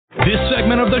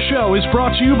segment of the show is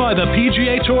brought to you by the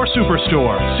PGA Tour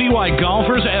Superstore. See why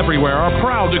golfers everywhere are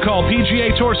proud to call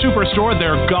PGA Tour Superstore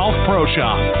their golf pro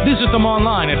shop. Visit them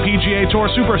online at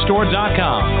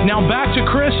PGATourSuperstore.com. Now back to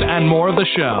Chris and more of the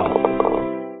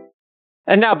show.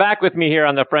 And now back with me here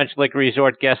on the French Lick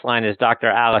Resort guest line is Dr.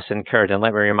 Alison Curdt. And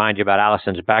let me remind you about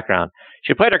Alison's background.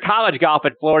 She played her college golf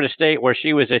at Florida State, where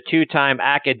she was a two-time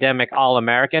academic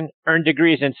All-American, earned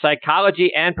degrees in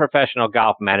psychology and professional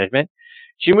golf management.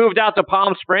 She moved out to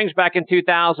Palm Springs back in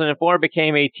 2004,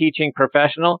 became a teaching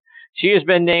professional. She has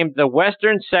been named the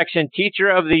Western Section Teacher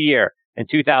of the Year in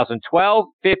 2012,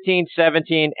 15,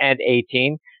 17, and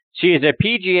 18. She is a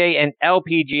PGA and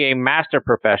LPGA master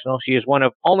professional. She is one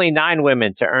of only 9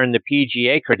 women to earn the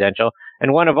PGA credential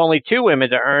and one of only 2 women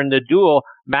to earn the dual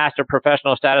master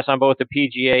professional status on both the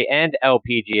PGA and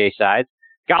LPGA sides.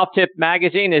 Golf Tip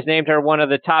magazine has named her one of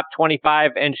the top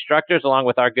 25 instructors, along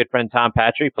with our good friend Tom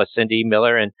Patry, plus Cindy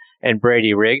Miller and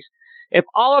Brady Riggs. If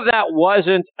all of that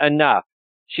wasn't enough,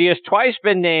 she has twice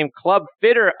been named Club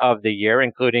Fitter of the Year,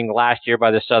 including last year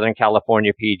by the Southern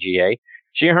California PGA.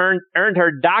 She earned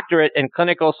her doctorate in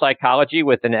clinical psychology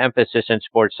with an emphasis in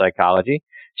sports psychology.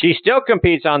 She still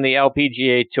competes on the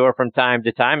LPGA Tour from time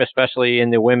to time, especially in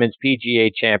the Women's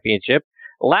PGA Championship.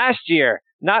 Last year,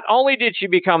 not only did she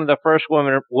become the first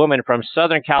woman from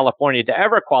Southern California to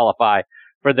ever qualify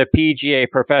for the PGA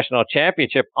Professional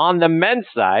Championship on the men's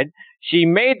side, she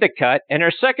made the cut, and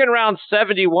her second round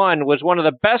 71 was one of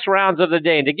the best rounds of the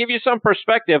day. And to give you some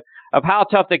perspective of how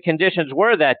tough the conditions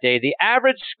were that day, the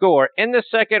average score in the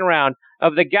second round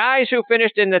of the guys who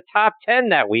finished in the top 10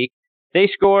 that week, they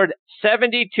scored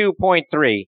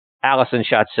 72.3. Alison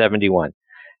shot 71.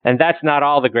 And that's not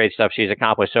all the great stuff she's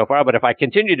accomplished so far, but if I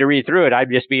continue to read through it, I'd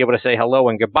just be able to say hello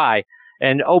and goodbye.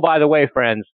 And oh, by the way,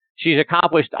 friends, she's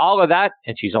accomplished all of that,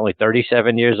 and she's only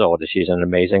 37 years old. She's an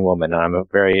amazing woman, and I'm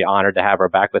very honored to have her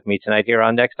back with me tonight here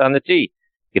on Next on the Tee.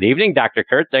 Good evening, Dr.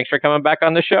 Curdt. Thanks for coming back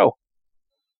on the show.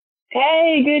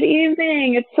 Hey, good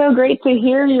evening. It's so great to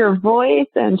hear your voice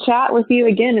and chat with you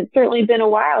again. It's certainly been a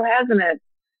while, hasn't it?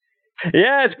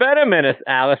 Yeah, it's been a minute,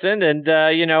 Alison. And,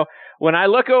 when I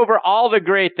look over all the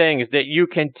great things that you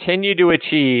continue to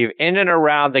achieve in and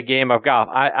around the game of golf,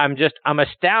 I'm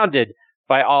astounded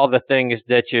by all the things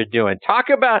that you're doing. Talk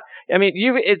about,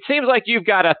 it seems like you've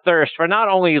got a thirst for not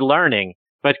only learning,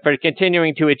 but for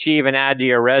continuing to achieve and add to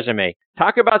your resume.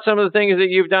 Talk about some of the things that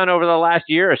you've done over the last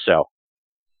year or so.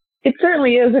 It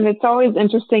certainly is, and it's always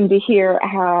interesting to hear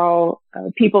how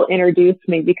people introduce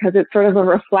me, because it's sort of a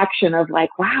reflection of like,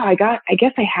 wow, I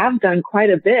guess I have done quite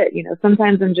a bit.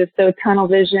 Sometimes I'm just so tunnel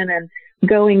vision and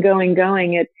going.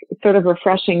 It's sort of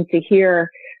refreshing to hear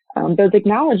those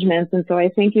acknowledgments. And so I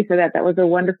thank you for that. That was a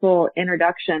wonderful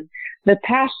introduction. The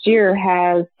past year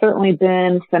has certainly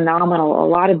been phenomenal. A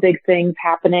lot of big things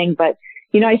happening, but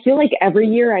I feel like every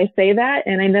year I say that,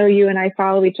 and I know you and I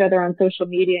follow each other on social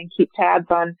media and keep tabs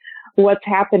on what's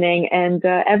happening. And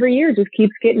every year just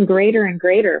keeps getting greater and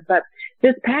greater. But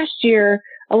this past year,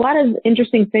 a lot of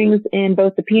interesting things in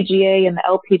both the PGA and the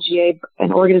LPGA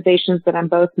and organizations that I'm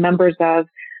both members of.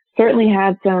 Certainly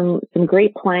had some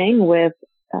great playing with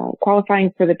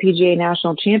qualifying for the PGA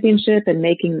National Championship and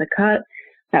making the cut.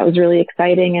 That was really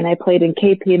exciting. And I played in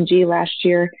KPMG last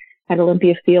year at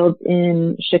Olympia Fields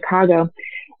in Chicago.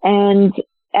 And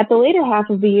at the later half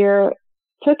of the year,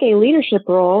 took a leadership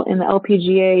role in the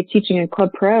LPGA Teaching and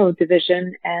Club Pro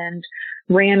division and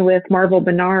ran with Marvel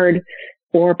Bernard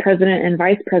for president and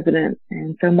vice president.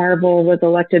 And so Marvel was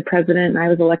elected president and I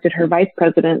was elected her vice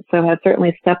president. So I've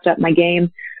certainly stepped up my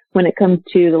game when it comes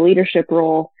to the leadership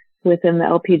role within the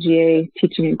LPGA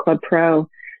Teaching and Club Pro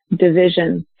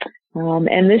division.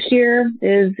 And this year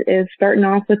is starting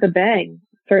off with a bang.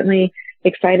 Certainly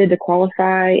excited to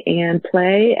qualify and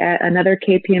play at another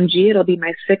KPMG. It'll be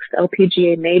my 6th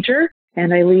LPGA major,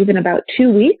 and I leave in about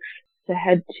 2 weeks to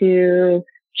head to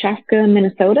Chaska,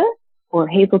 Minnesota for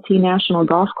Hazeltine National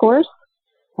Golf Course.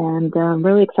 And I'm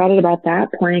really excited about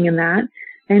that, playing in that,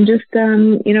 and just,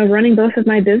 running both of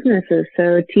my businesses.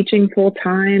 So teaching full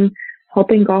time,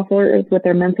 helping golfers with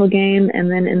their mental game,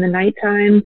 and then in the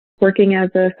nighttime, working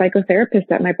as a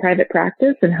psychotherapist at my private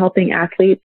practice and helping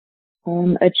athletes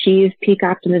achieve peak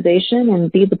optimization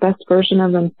and be the best version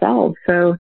of themselves.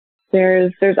 So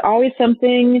there's always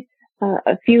something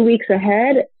a few weeks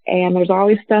ahead, and there's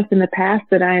always stuff in the past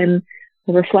that I'm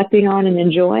reflecting on and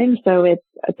enjoying. So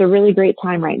it's a really great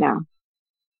time right now.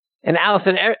 And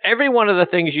Alison, every one of the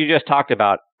things you just talked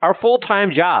about are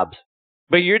full-time jobs,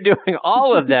 but you're doing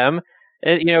all of them,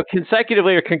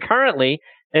 consecutively or concurrently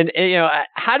And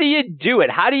how do you do it?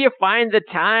 How do you find the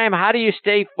time? How do you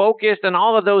stay focused and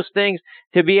all of those things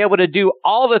to be able to do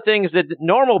all the things that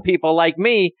normal people like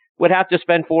me would have to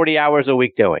spend 40 hours a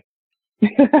week doing?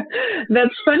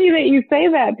 That's funny that you say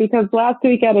that, because last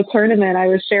week at a tournament, I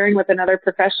was sharing with another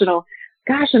professional,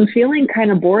 gosh, I'm feeling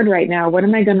kind of bored right now. What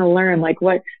am I going to learn? Like,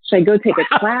 what should I go take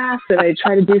a class? Should I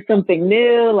try to do something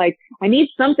new? Like, I need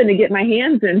something to get my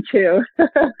hands into.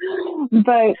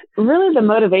 But really the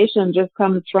motivation just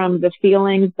comes from the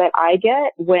feelings that I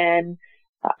get when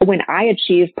I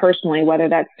achieve personally, whether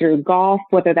that's through golf,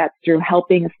 whether that's through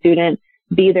helping a student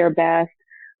be their best,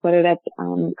 whether that's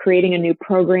creating a new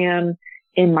program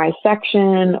in my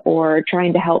section or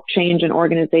trying to help change an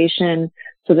organization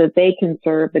so that they can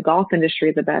serve the golf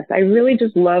industry the best. I really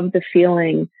just love the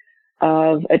feeling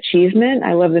of achievement.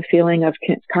 I love the feeling of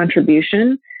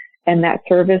contribution, and that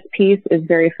service piece is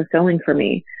very fulfilling for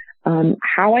me.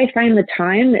 How I find the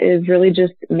time is really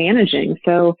just managing.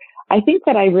 So I think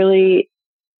that I really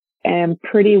am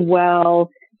pretty well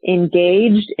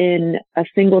engaged in a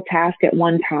single task at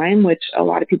one time, which a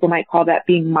lot of people might call that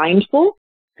being mindful.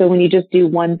 So when you just do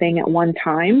one thing at one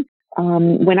time,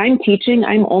 when I'm teaching,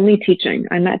 I'm only teaching.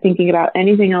 I'm not thinking about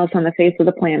anything else on the face of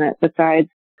the planet besides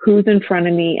who's in front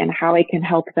of me and how I can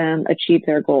help them achieve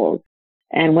their goals.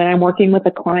 And when I'm working with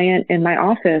a client in my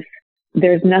office,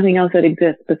 there's nothing else that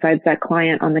exists besides that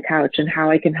client on the couch and how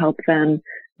I can help them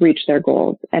reach their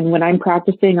goals. And when I'm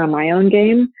practicing on my own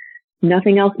game,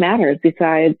 nothing else matters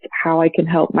besides how I can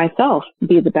help myself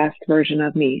be the best version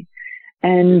of me.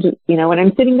 And, when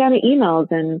I'm sitting down at emails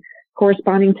and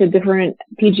corresponding to different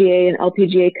PGA and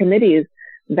LPGA committees,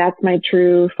 that's my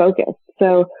true focus.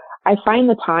 So I find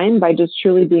the time by just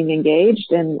truly being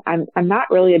engaged. And I'm not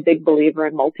really a big believer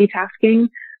in multitasking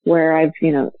where I've,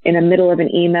 in the middle of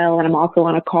an email and I'm also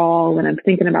on a call and I'm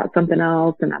thinking about something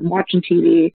else and I'm watching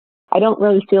TV. I don't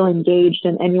really feel engaged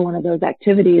in any one of those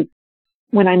activities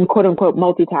when I'm quote unquote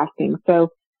multitasking. So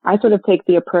I sort of take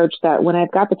the approach that when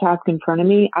I've got the task in front of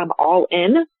me, I'm all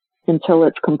in until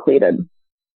it's completed.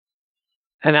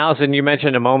 And Alison, you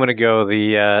mentioned a moment ago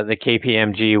the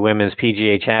KPMG Women's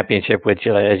PGA Championship, which,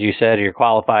 as you said, you're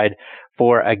qualified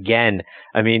for again.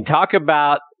 I mean, talk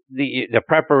about the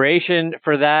preparation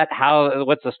for that.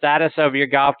 What's the status of your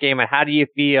golf game, and how do you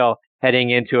feel heading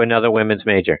into another women's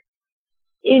major?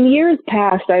 In years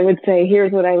past, I would say,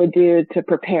 here's what I would do to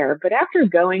prepare. But after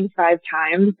going 5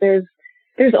 times,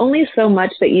 there's only so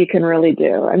much that you can really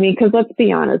do. I mean, because let's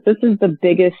be honest, this is the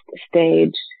biggest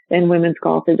stage in women's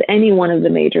golf is any one of the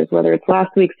majors, whether it's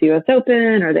last week's US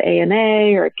Open or the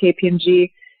ANA or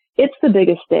KPMG. It's the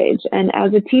biggest stage. And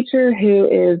as a teacher who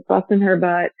is busting her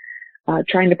butt,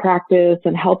 trying to practice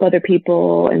and help other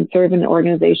people and serve in an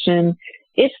organization,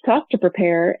 it's tough to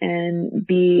prepare and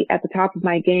be at the top of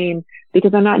my game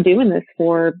because I'm not doing this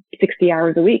for 60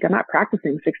 hours a week. I'm not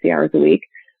practicing 60 hours a week.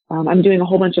 I'm doing a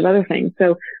whole bunch of other things.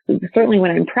 So certainly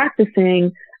when I'm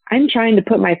practicing, I'm trying to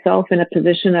put myself in a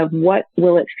position of what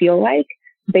will it feel like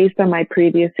based on my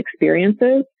previous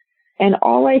experiences. And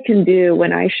all I can do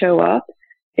when I show up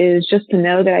is just to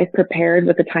know that I've prepared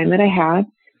with the time that I have,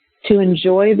 to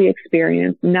enjoy the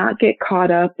experience, not get caught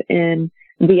up in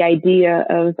the idea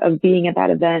of being at that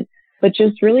event, but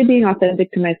just really being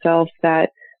authentic to myself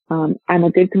that I'm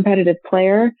a good competitive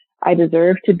player. I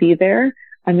deserve to be there.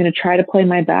 I'm going to try to play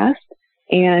my best.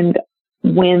 And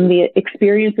when the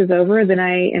experience is over, then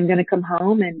I am going to come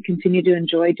home and continue to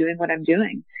enjoy doing what I'm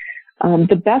doing.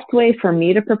 The best way for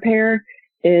me to prepare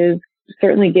is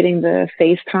certainly getting the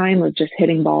face time of just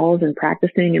hitting balls and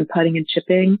practicing and putting and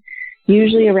chipping.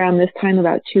 Usually around this time,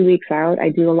 about 2 weeks out, I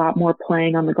do a lot more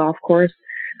playing on the golf course.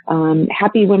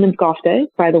 Happy Women's Golf Day,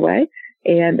 by the way.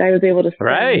 And I was able to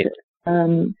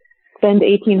spend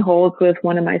 18 holes with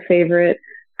one of my favorite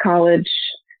college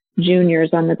juniors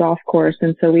on the golf course.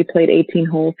 And so we played 18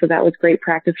 holes. So that was great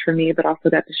practice for me, but also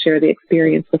got to share the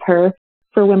experience with her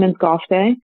for Women's Golf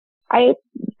Day. I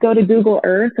go to Google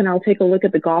Earth and I'll take a look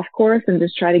at the golf course and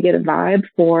just try to get a vibe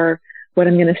for what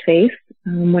I'm going to face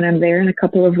when I'm there in a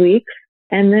couple of weeks.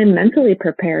 And then mentally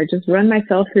prepare, just run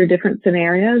myself through different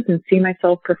scenarios and see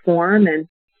myself perform and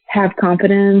have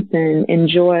confidence and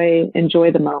enjoy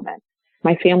the moment.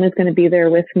 My family's going to be there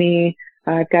with me.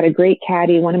 I've got a great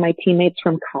caddy, one of my teammates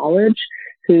from college,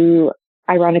 who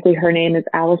ironically her name is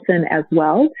Allison as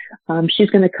well.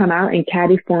 She's going to come out and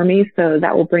caddy for me, so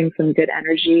that will bring some good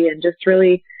energy and just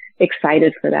really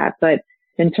excited for that. But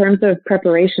in terms of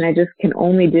preparation, I just can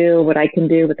only do what I can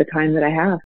do with the time that I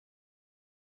have.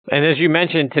 And as you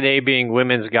mentioned, today being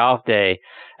Women's Golf Day,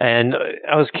 and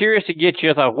I was curious to get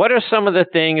your thought. What are some of the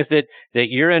things that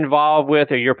you're involved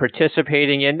with or you're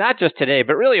participating in, not just today,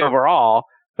 but really overall,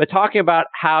 but talking about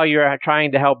how you're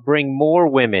trying to help bring more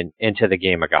women into the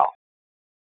game of golf.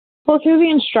 Well, through the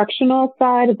instructional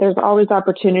side, there's always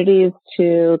opportunities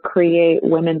to create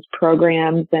women's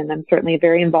programs, and I'm certainly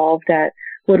very involved at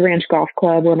Wood Ranch Golf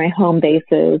Club, where my home base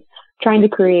is, trying to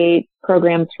create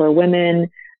programs for women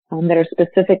that are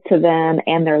specific to them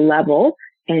and their level,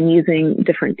 and using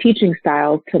different teaching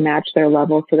styles to match their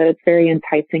level so that it's very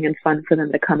enticing and fun for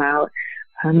them to come out.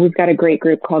 We've got a great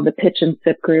group called the Pitch and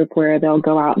Sip group, where they'll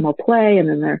go out and they'll play, and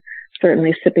then they're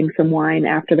certainly sipping some wine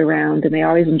after the round, and they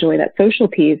always enjoy that social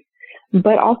piece,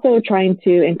 but also trying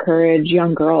to encourage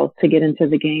young girls to get into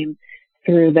the game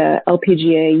through the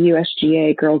LPGA,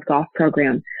 USGA Girls Golf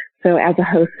Program. So as a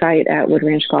host site at Wood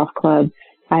Ranch Golf Club,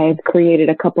 I've created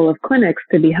a couple of clinics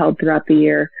to be held throughout the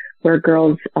year where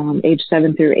girls age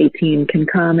 7 through 18 can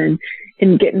come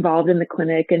and get involved in the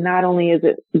clinic. And not only is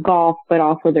it golf, but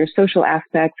also there's social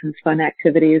aspects and fun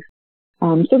activities.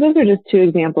 So those are just two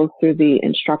examples through the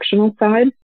instructional side.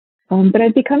 But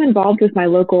I've become involved with my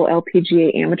local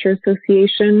LPGA Amateur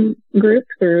Association group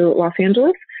through Los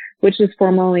Angeles, which is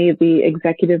formerly the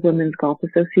Executive Women's Golf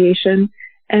Association,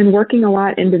 and working a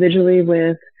lot individually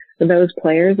with those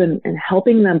players and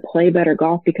helping them play better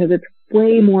golf, because it's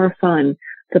way more fun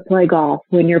to play golf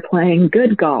when you're playing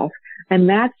good golf. And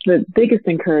that's the biggest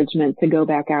encouragement to go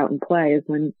back out and play, is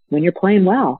when you're playing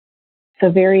well. So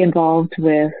very involved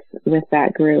with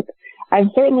that group. I've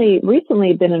certainly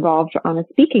recently been involved on a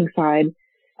speaking side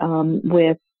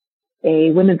with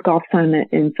a women's golf summit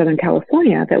in Southern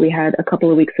California that we had a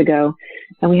couple of weeks ago.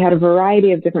 And we had a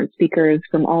variety of different speakers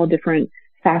from all different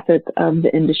facets of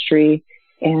the industry.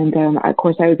 And of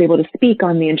course, I was able to speak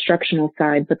on the instructional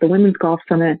side, but the Women's Golf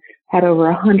Summit had over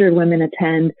 100 women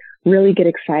attend, really get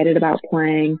excited about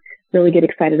playing, really get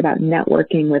excited about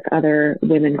networking with other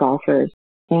women golfers.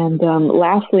 And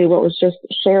lastly, what was just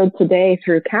shared today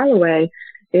through Callaway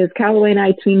is Callaway and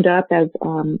I teamed up as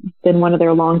been one of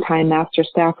their longtime master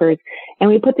staffers, and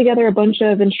we put together a bunch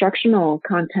of instructional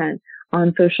content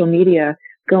on social media,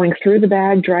 going through the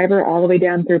bag, driver, all the way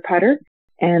down through putter.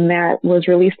 And that was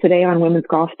released today on Women's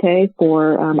Golf Day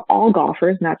for all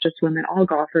golfers, not just women, all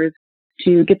golfers,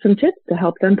 to get some tips to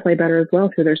help them play better as well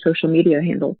through their social media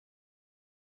handles.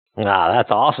 Ah, that's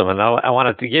awesome. And I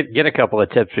wanted to get a couple of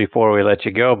tips before we let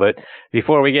you go. But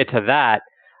before we get to that,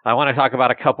 I want to talk about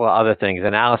a couple of other things.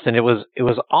 And Alison, it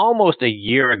was almost a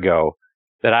year ago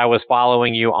that I was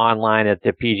following you online at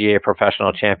the PGA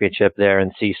Professional Championship there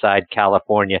in Seaside,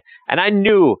 California. And I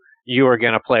knew you were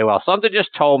going to play well. Something just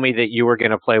told me that you were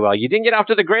going to play well. You didn't get off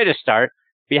to the greatest start,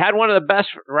 but you had one of the best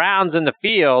rounds in the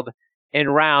field in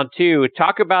round two.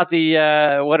 Talk about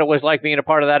the what it was like being a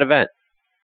part of that event.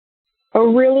 A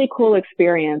really cool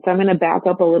experience. I'm going to back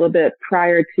up a little bit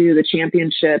prior to the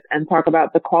championship and talk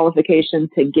about the qualification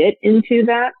to get into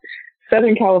that.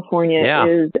 Southern California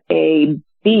is a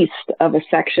beast of a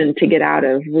section to get out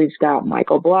of. We've got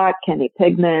Michael Block, Kenny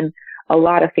Pigman, a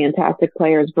lot of fantastic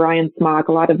players, Brian Smock.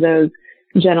 A lot of those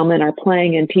gentlemen are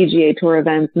playing in PGA Tour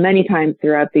events many times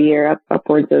throughout the year,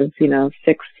 upwards of,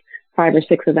 5 or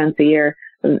 6 events a year.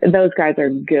 Those guys are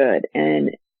good. And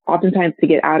oftentimes to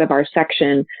get out of our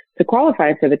section to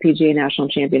qualify for the PGA National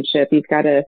Championship, you've got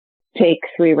to take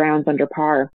 3 rounds under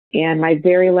par. And my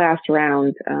very last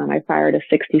round, I fired a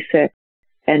 66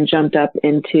 and jumped up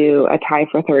into a tie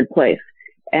for 3rd place.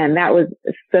 And that was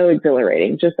so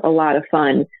exhilarating, just a lot of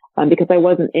fun, because I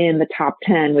wasn't in the top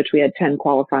 10, which we had 10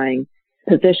 qualifying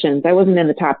positions. I wasn't in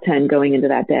the top 10 going into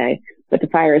that day, but to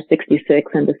fire a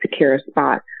 66 and to secure a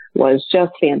spot was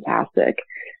just fantastic.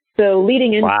 So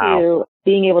leading into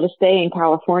being able to stay in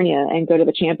California and go to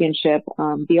the championship,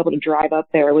 be able to drive up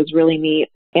there was really neat.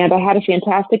 And I had a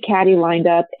fantastic caddy lined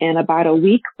up, and about a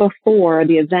week before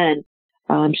the event,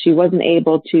 she wasn't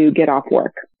able to get off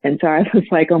work. And so I was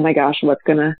like, oh my gosh, what's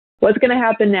gonna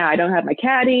happen now? I don't have my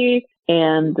caddy,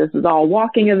 and this is all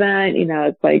walking event.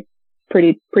 It's like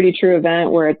pretty true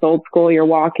event where it's old school. You're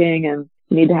walking and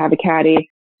you need to have a caddy.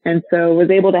 And so was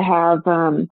able to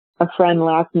have, a friend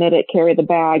last minute carry the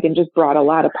bag and just brought a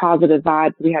lot of positive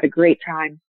vibes. We had a great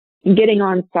time. And getting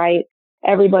on site,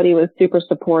 everybody was super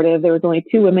supportive. There was only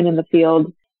 2 women in the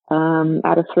field,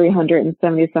 out of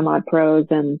 370 some odd pros,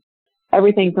 and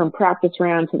everything from practice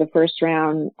round to the first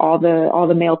round, all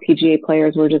the male PGA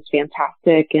players were just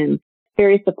fantastic and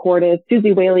very supportive.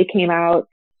 Susie Whaley came out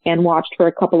and watched for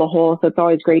a couple of holes. So it's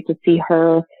always great to see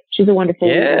her. She's a wonderful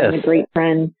leader and a great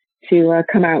friend to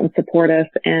come out and support us.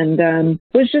 And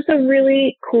it was just a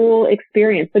really cool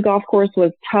experience. The golf course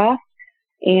was tough,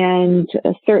 and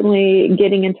certainly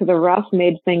getting into the rough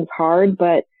made things hard,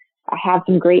 but I have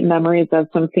some great memories of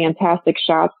some fantastic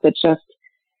shots that just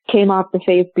came off the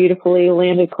face beautifully,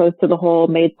 landed close to the hole,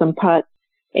 made some putts,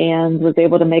 and was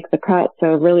able to make the cut. So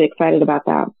really excited about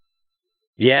that.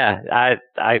 Yeah,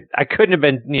 I couldn't have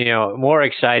been, more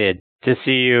excited to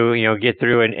see you, get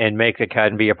through and make the cut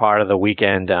and be a part of the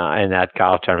weekend in that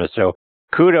golf tournament. So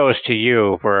kudos to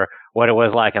you for what it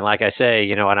was like. And like I say,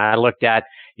 when I looked at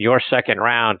your second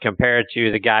round compared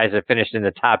to the guys that finished in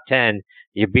the top 10,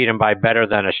 you beat them by better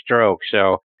than a stroke.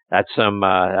 So that's some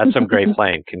great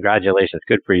playing. Congratulations.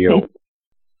 Good for you.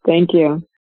 Thank you.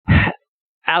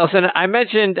 Alison, I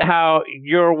mentioned how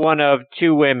you're one of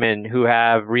two women who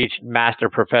have reached master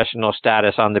professional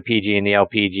status on the PGA and the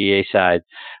LPGA side.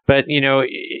 But,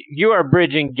 you are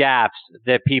bridging gaps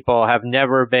that people have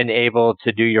never been able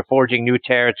to do. You're forging new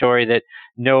territory that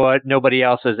nobody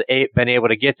else has been able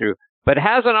to get through. But it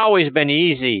hasn't always been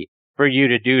easy for you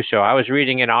to do so. I was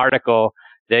reading an article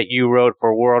that you wrote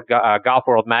for Golf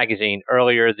World magazine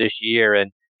earlier this year,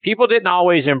 and people didn't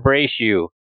always embrace you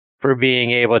for being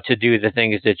able to do the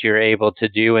things that you're able to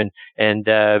do, and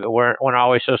weren't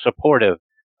always so supportive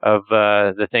of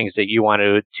the things that you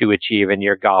wanted to achieve in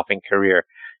your golfing career.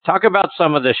 Talk about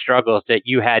some of the struggles that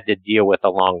you had to deal with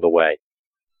along the way.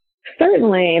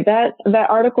 Certainly. That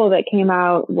article that came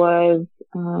out was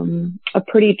a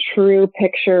pretty true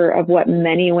picture of what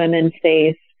many women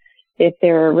face if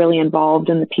they're really involved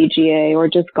in the PGA or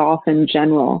just golf in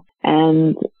general.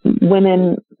 And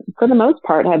women, for the most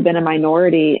part, have been a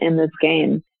minority in this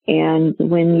game. And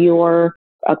when you're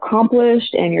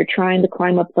accomplished and you're trying to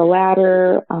climb up the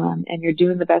ladder, and you're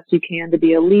doing the best you can to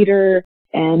be a leader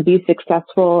and be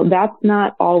successful, that's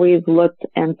not always looked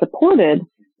and supported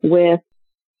with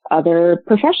other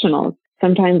professionals.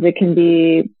 Sometimes it can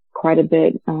be quite a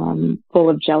bit full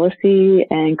of jealousy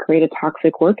and create a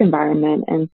toxic work environment.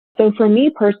 And so for me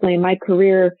personally, my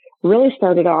career really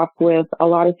started off with a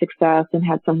lot of success and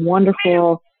had some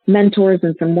wonderful mentors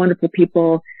and some wonderful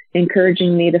people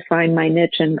encouraging me to find my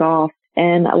niche in golf,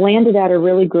 and I landed at a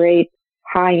really great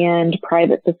high-end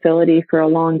private facility for a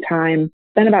long time.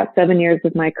 Spent about 7 years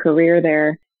of my career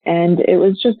there, and it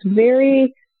was just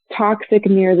very toxic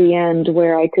near the end,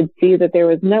 where I could see that there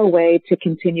was no way to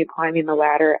continue climbing the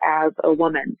ladder as a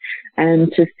woman,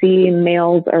 and to see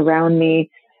males around me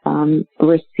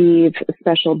receive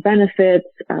special benefits,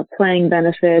 playing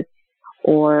benefits,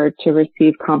 or to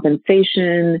receive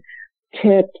compensation,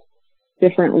 tips,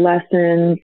 different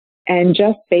lessons, and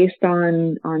just based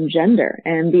on gender.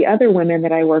 And the other women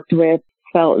that I worked with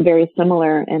felt very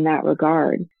similar in that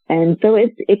regard. And so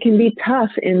it can be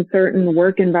tough in certain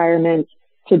work environments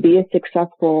to be a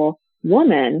successful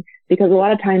woman, because a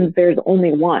lot of times there's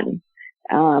only one.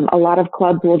 A lot of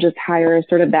clubs will just hire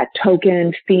sort of that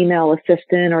token female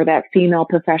assistant or that female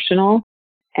professional.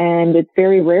 And it's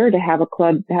very rare to have a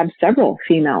club have several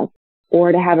females,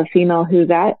 or to have a female who's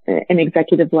at an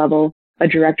executive level, a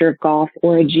director of golf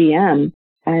or a GM.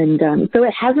 And so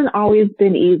it hasn't always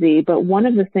been easy, but one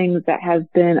of the things that has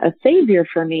been a savior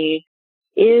for me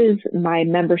is my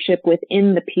membership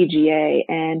within the PGA,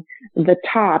 and the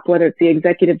top, whether it's the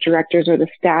executive directors or the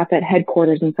staff at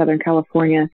headquarters in Southern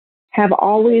California, have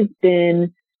always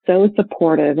been so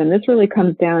supportive. And this really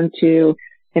comes down to,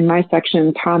 in my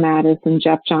section, Tom Addis and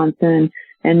Jeff Johnson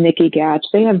and Nikki Gatch.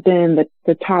 They have been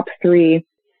the top three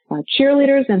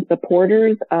cheerleaders and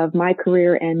supporters of my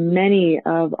career and many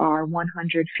of our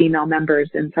 100 female members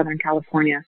in Southern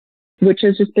California, which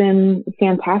has just been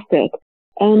fantastic.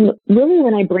 And really,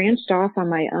 when I branched off on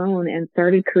my own and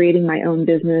started creating my own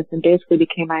business and basically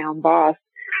became my own boss,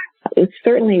 it's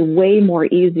certainly way more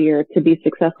easier to be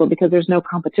successful because there's no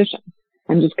competition.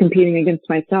 I'm just competing against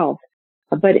myself.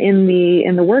 But in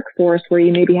the workforce, where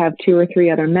you maybe have 2 or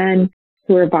 3 other men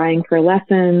who are vying for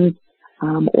lessons,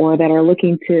 or that are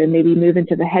looking to maybe move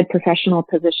into the head professional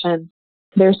position,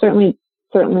 there certainly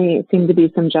seemed to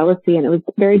be some jealousy, and it was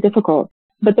very difficult.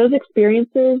 But those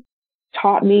experiences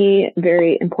taught me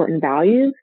very important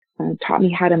values, taught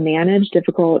me how to manage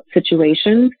difficult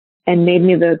situations, and made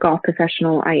me the golf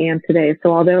professional I am today.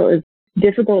 So although it was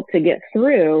difficult to get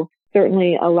through,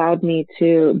 certainly allowed me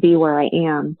to be where I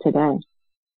am today.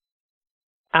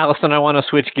 Alison, I want to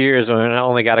switch gears, and I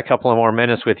only got a couple of more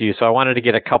minutes with you, so I wanted to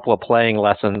get a couple of playing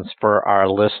lessons for our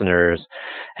listeners.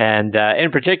 And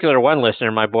in particular, one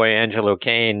listener, my boy Angelo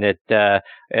Kane, that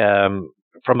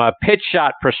from a pitch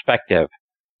shot perspective,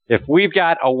 if we've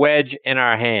got a wedge in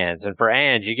our hands, and for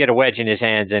Ange, you get a wedge in his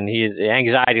hands, and his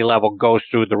anxiety level goes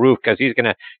through the roof because he's going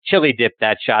to chili dip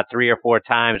that shot 3 or 4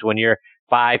 times when you're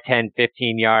 5, 10,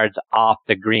 15 yards off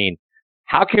the green.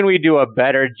 How can we do a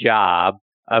better job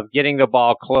of getting the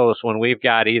ball close when we've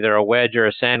got either a wedge or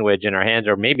a sandwich in our hands,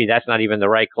 or maybe that's not even the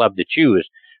right club to choose?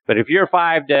 But if you're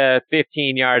 5 to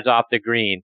 15 yards off the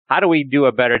green, How do we do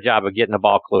a better job of getting the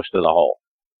ball close to the hole?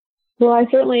 Well, I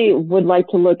certainly would like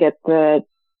to look at the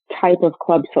type of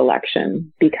club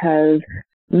selection, because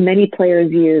many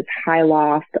players use high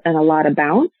loft and a lot of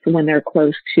bounce when they're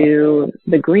close to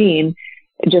the green,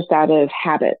 just out of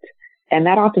habit. And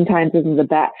that oftentimes isn't the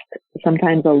best.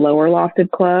 Sometimes a lower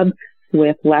lofted club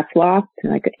with less loft,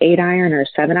 like an 8-iron or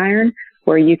a 7-iron,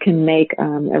 where you can make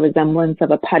a resemblance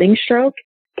of a putting stroke,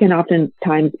 can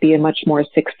oftentimes be a much more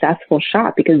successful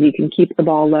shot because you can keep the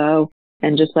ball low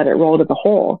and just let it roll to the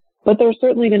hole. But there's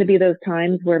certainly going to be those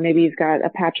times where maybe you've got a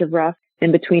patch of rough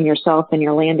in between yourself and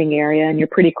your landing area and you're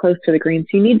pretty close to the green.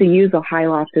 So you need to use a high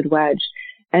lofted wedge.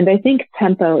 And I think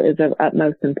tempo is of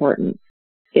utmost importance.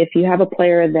 If you have a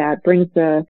player that brings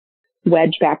the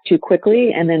wedge back too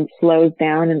quickly and then slows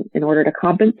down in order to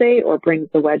compensate, or brings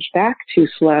the wedge back too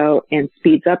slow and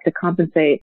speeds up to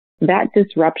compensate, that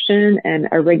disruption and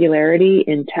irregularity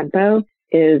in tempo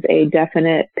is a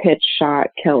definite pitch shot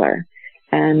killer.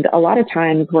 And a lot of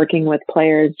times working with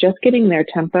players, just getting their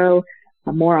tempo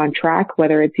more on track,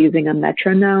 whether it's using a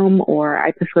metronome, or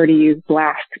I prefer to use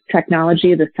blast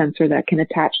technology, the sensor that can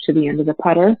attach to the end of the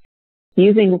putter,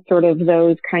 using sort of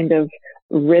those kind of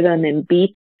rhythm and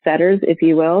beat setters, if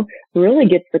you will, really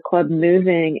gets the club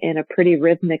moving in a pretty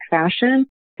rhythmic fashion.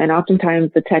 And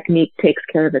oftentimes the technique takes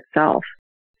care of itself.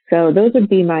 So those would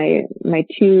be my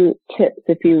two tips,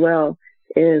 if you will,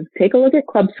 is take a look at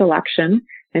club selection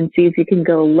and see if you can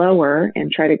go lower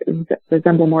and try to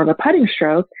resemble more of a putting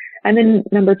stroke. And then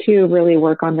number two, really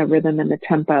work on the rhythm and the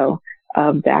tempo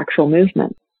of the actual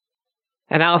movement.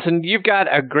 And Alison, you've got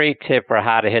a great tip for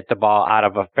how to hit the ball out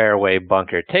of a fairway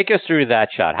bunker. Take us through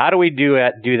that shot. How do we do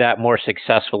that more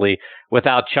successfully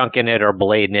without chunking it or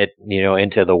blading it,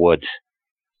 into the woods?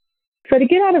 So to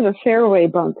get out of a fairway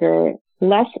bunker,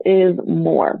 less is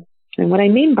more. And what I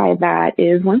mean by that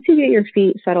is once you get your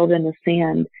feet settled in the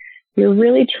sand, you're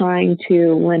really trying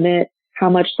to limit how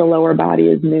much the lower body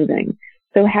is moving.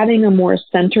 So having a more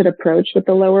centered approach with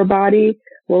the lower body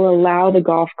will allow the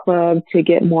golf club to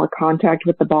get more contact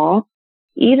with the ball.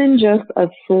 Even just a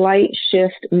slight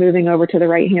shift moving over to the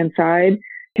right-hand side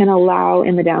can allow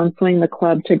in the downswing the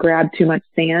club to grab too much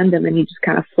sand and then you just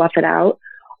kind of fluff it out.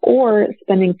 Or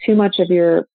spending too much of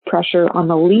your pressure on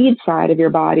the lead side of your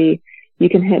body, you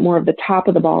can hit more of the top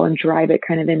of the ball and drive it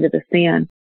kind of into the sand.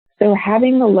 So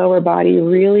having the lower body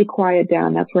really quiet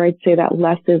down, that's where I'd say that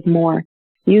less is more.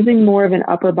 Using more of an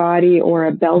upper body or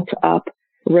a belt up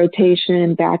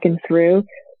rotation back and through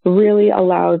really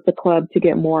allows the club to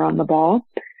get more on the ball.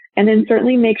 And then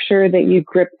certainly make sure that you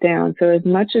grip down. So as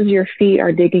much as your feet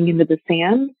are digging into the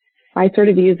sand, I sort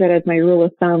of use that as my rule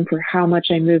of thumb for how much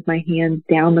I move my hands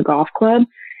down the golf club.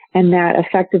 And that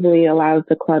effectively allows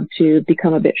the club to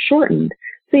become a bit shortened.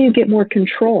 So you get more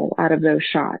control out of those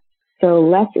shots. So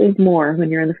less is more when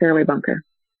you're in the fairway bunker.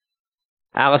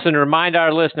 Alison, remind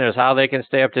our listeners how they can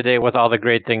stay up to date with all the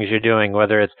great things you're doing,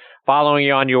 whether it's following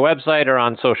you on your website or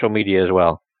on social media as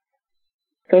well.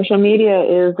 Social media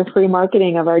is the free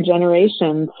marketing of our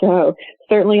generation. So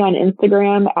certainly on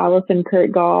Instagram, Alison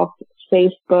Curdt Golf,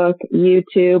 Facebook,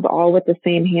 YouTube, all with the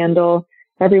same handle.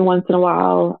 Every once in a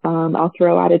while, I'll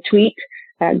throw out a tweet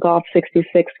at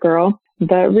Golf66Girl.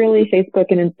 But really, Facebook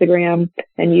and Instagram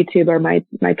and YouTube are my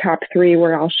top three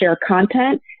where I'll share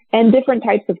content and different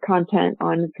types of content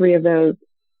on three of those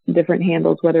different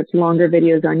handles, whether it's longer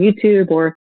videos on YouTube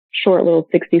or short little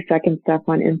 60-second stuff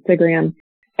on Instagram.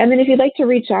 And then if you'd like to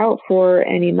reach out for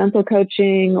any mental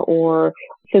coaching or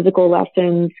physical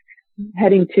lessons,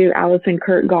 heading to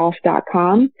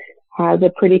AlisonCurtGolf.com has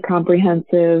a pretty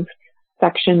comprehensive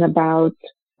section about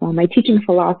my teaching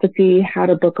philosophy, how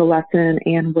to book a lesson,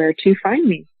 and where to find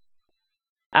me.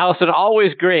 Alison,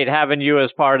 always great having you as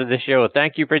part of the show.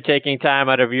 Thank you for taking time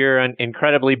out of your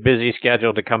incredibly busy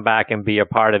schedule to come back and be a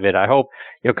part of it. I hope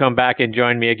you'll come back and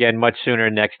join me again much sooner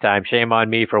next time. Shame on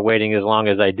me for waiting as long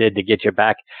as I did to get you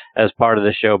back as part of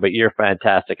the show, but you're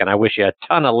fantastic, and I wish you a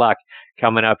ton of luck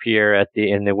coming up here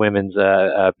in the Women's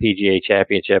PGA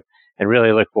Championship, and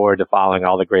really look forward to following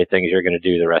all the great things you're going to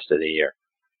do the rest of the year.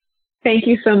 Thank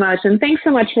you so much, and thanks so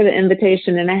much for the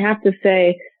invitation. And I have to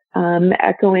say,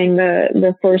 echoing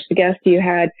the first guest you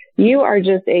had, you are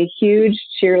just a huge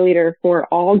cheerleader for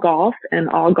all golf and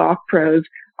all golf pros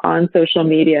on social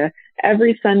media.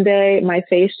 Every Sunday, my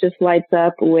face just lights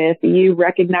up with you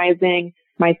recognizing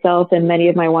myself and many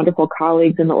of my wonderful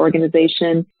colleagues in the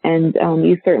organization. And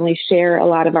you certainly share a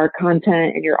lot of our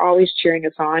content and you're always cheering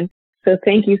us on. So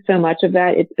thank you so much of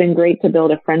that. It's been great to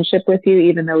build a friendship with you,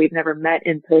 even though we've never met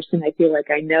in person. I feel like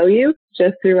I know you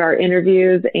just through our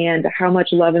interviews and how much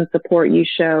love and support you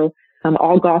show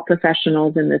all golf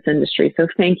professionals in this industry. So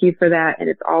thank you for that. And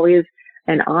it's always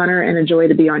an honor and a joy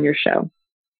to be on your show.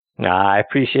 I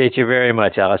appreciate you very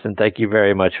much, Alison. Thank you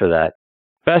very much for that.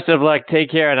 Best of luck. Take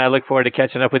care, and I look forward to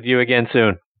catching up with you again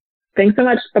soon. Thanks so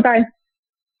much. Bye-bye.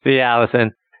 See you,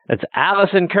 Alison. That's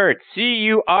Alison Curdt,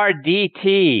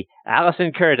 C-U-R-D-T.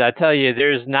 Alison Curdt, I tell you,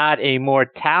 there's not a more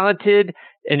talented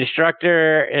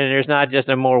instructor, and there's not just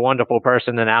a more wonderful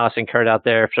person than Alison Curdt out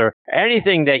there for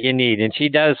anything that you need. And she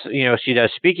does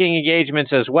speaking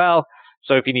engagements as well.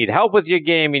 So if you need help with your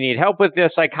game, you need help with the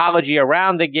psychology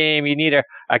around the game, you need a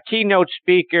keynote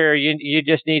speaker, you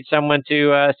just need someone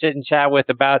to sit and chat with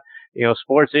about,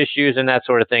 sports issues and that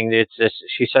sort of thing.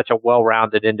 She's such a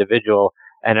well-rounded individual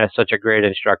and such a great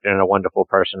instructor and a wonderful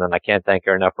person. And I can't thank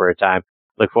her enough for her time.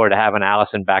 Look forward to having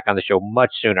Alison back on the show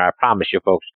much sooner. I promise you,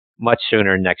 folks, much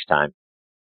sooner next time.